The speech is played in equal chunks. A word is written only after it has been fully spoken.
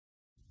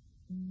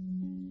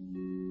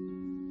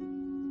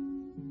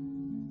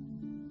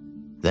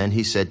Then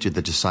he said to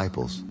the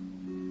disciples,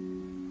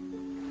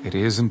 It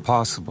is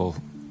impossible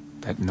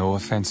that no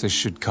offenses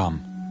should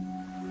come,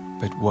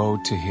 but woe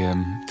to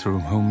him through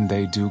whom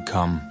they do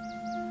come.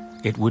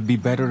 It would be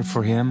better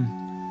for him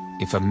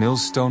if a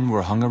millstone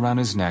were hung around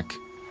his neck,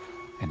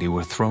 and he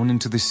were thrown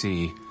into the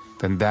sea,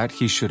 than that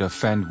he should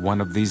offend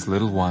one of these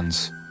little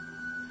ones.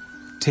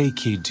 Take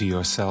heed to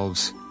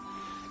yourselves.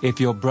 If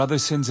your brother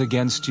sins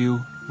against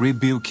you,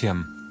 rebuke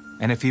him,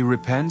 and if he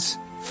repents,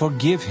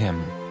 forgive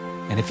him.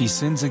 And if he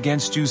sins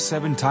against you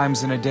 7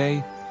 times in a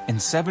day,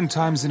 and 7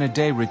 times in a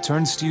day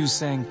returns to you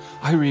saying,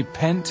 I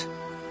repent,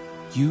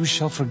 you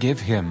shall forgive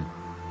him.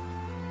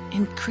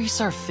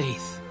 Increase our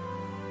faith.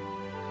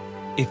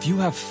 If you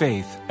have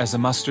faith as a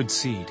mustard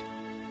seed,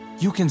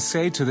 you can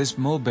say to this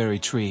mulberry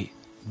tree,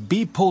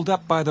 be pulled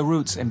up by the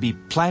roots and be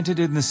planted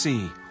in the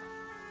sea,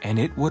 and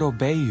it would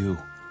obey you.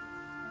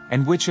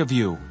 And which of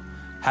you,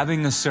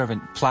 having a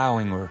servant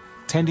plowing or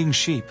tending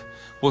sheep,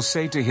 will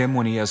say to him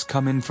when he has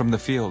come in from the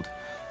field,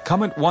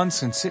 Come at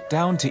once and sit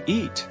down to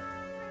eat?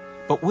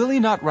 But will he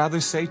not rather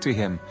say to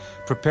him,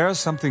 Prepare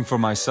something for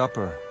my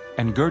supper,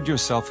 and gird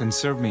yourself and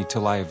serve me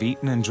till I have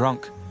eaten and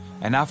drunk,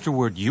 and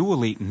afterward you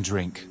will eat and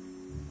drink?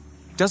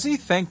 Does he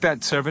thank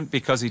that servant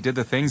because he did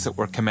the things that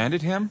were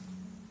commanded him?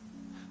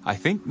 I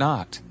think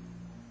not.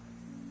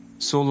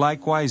 So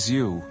likewise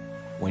you,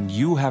 when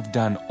you have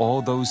done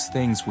all those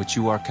things which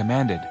you are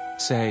commanded,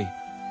 say,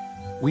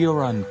 We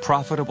are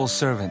unprofitable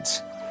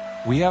servants.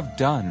 We have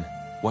done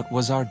what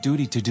was our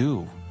duty to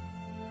do.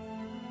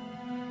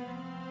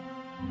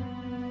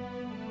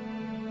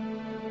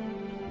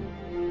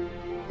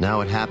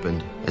 Now it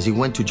happened, as he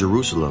went to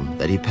Jerusalem,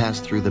 that he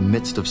passed through the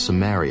midst of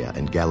Samaria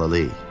and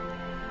Galilee.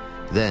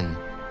 Then,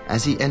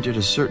 as he entered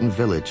a certain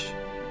village,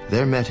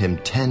 there met him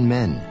 10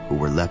 men who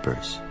were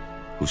lepers,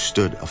 who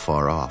stood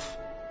afar off.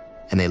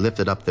 And they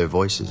lifted up their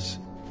voices.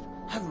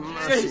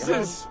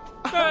 Jesus,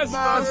 have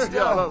mercy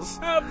on us!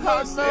 Have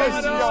mercy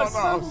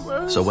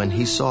on us! So when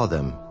he saw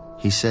them,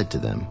 he said to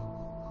them,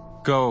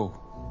 Go,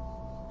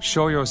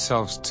 show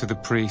yourselves to the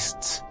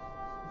priests.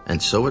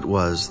 And so it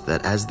was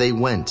that as they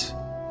went,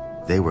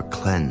 they were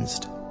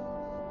cleansed.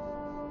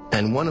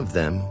 And one of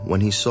them,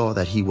 when he saw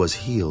that he was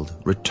healed,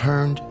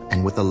 returned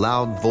and with a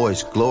loud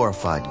voice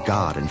glorified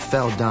God and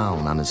fell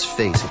down on his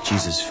face at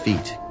Jesus'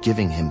 feet,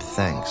 giving him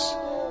thanks.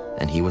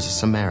 And he was a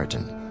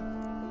Samaritan.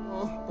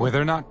 Were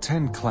there not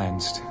 10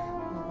 cleansed?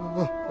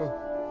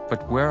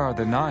 But where are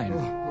the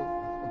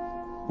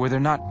 9? Were there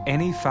not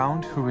any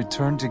found who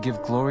returned to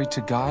give glory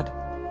to God,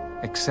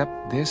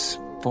 except this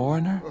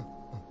foreigner?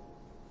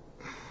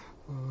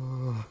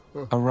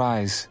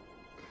 Arise,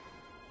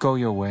 go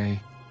your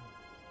way.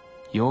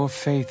 Your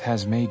faith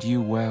has made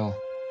you well.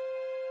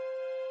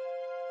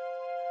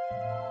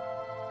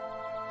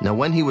 Now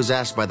when he was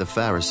asked by the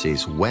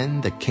Pharisees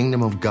when the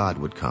kingdom of God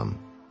would come,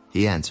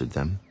 he answered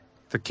them,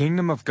 The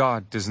kingdom of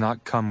God does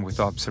not come with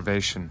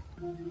observation,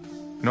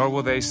 nor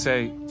will they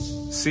say,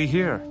 See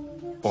here,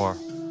 or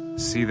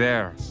See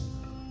there.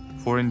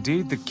 For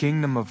indeed the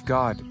kingdom of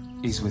God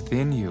is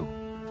within you.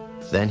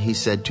 Then he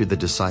said to the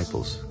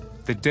disciples,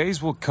 The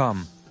days will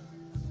come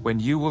when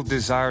you will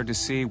desire to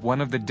see one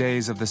of the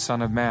days of the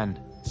Son of Man,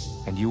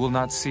 and you will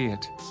not see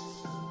it.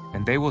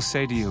 And they will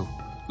say to you,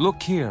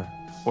 Look here,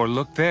 or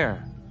look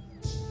there.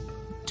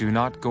 Do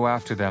not go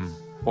after them,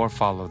 or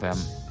follow them.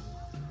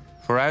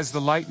 For as the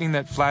lightning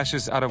that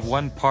flashes out of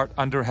one part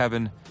under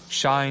heaven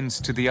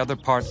shines to the other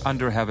part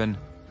under heaven,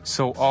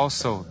 so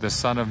also the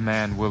Son of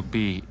Man will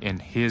be in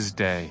his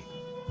day.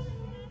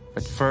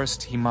 But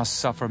first he must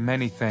suffer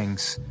many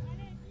things,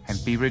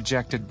 and be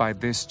rejected by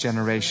this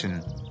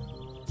generation.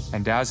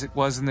 And as it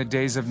was in the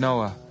days of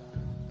Noah,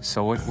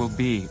 so it will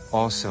be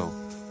also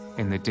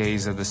in the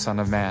days of the Son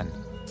of Man.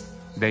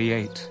 They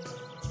ate,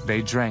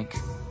 they drank,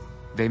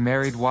 they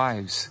married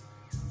wives,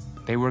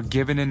 they were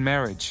given in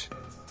marriage,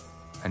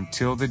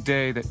 until the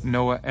day that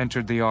Noah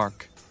entered the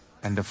ark,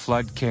 and the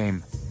flood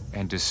came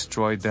and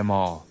destroyed them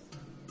all.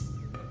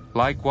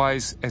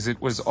 Likewise, as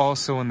it was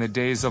also in the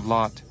days of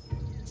Lot,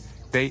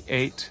 they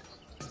ate,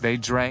 they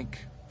drank,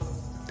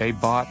 they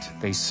bought,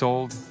 they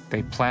sold,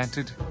 they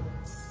planted,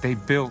 they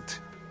built.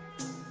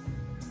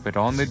 But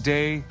on the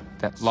day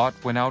that Lot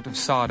went out of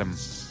Sodom,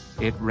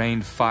 it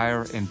rained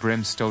fire and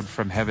brimstone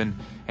from heaven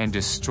and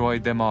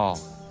destroyed them all.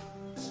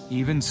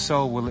 Even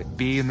so will it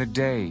be in the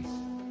day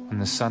when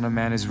the Son of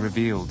Man is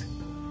revealed.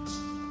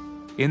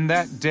 In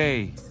that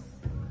day,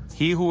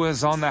 he who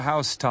is on the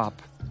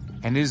housetop,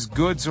 and his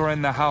goods are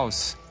in the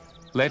house,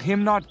 let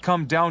him not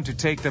come down to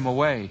take them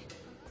away.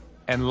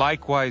 And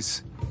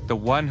likewise, the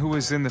one who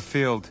is in the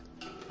field,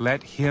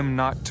 let him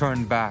not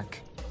turn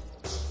back.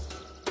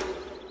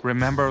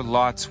 Remember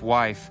Lot's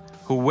wife.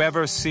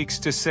 Whoever seeks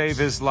to save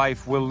his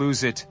life will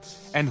lose it,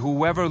 and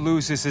whoever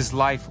loses his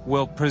life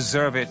will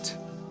preserve it.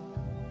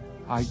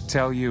 I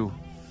tell you,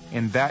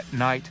 in that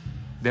night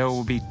there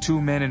will be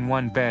 2 men in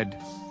one bed.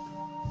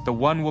 The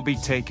one will be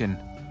taken,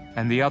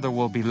 and the other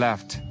will be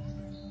left.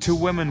 2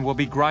 women will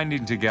be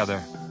grinding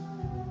together.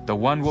 The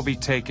one will be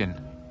taken,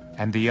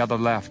 and the other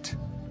left.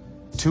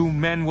 2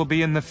 men will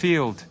be in the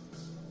field.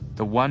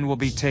 The one will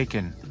be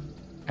taken,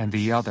 and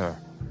the other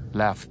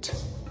left.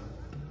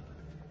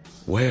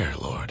 Where,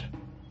 Lord?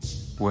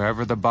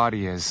 Wherever the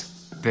body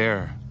is,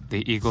 there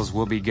the eagles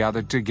will be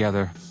gathered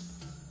together.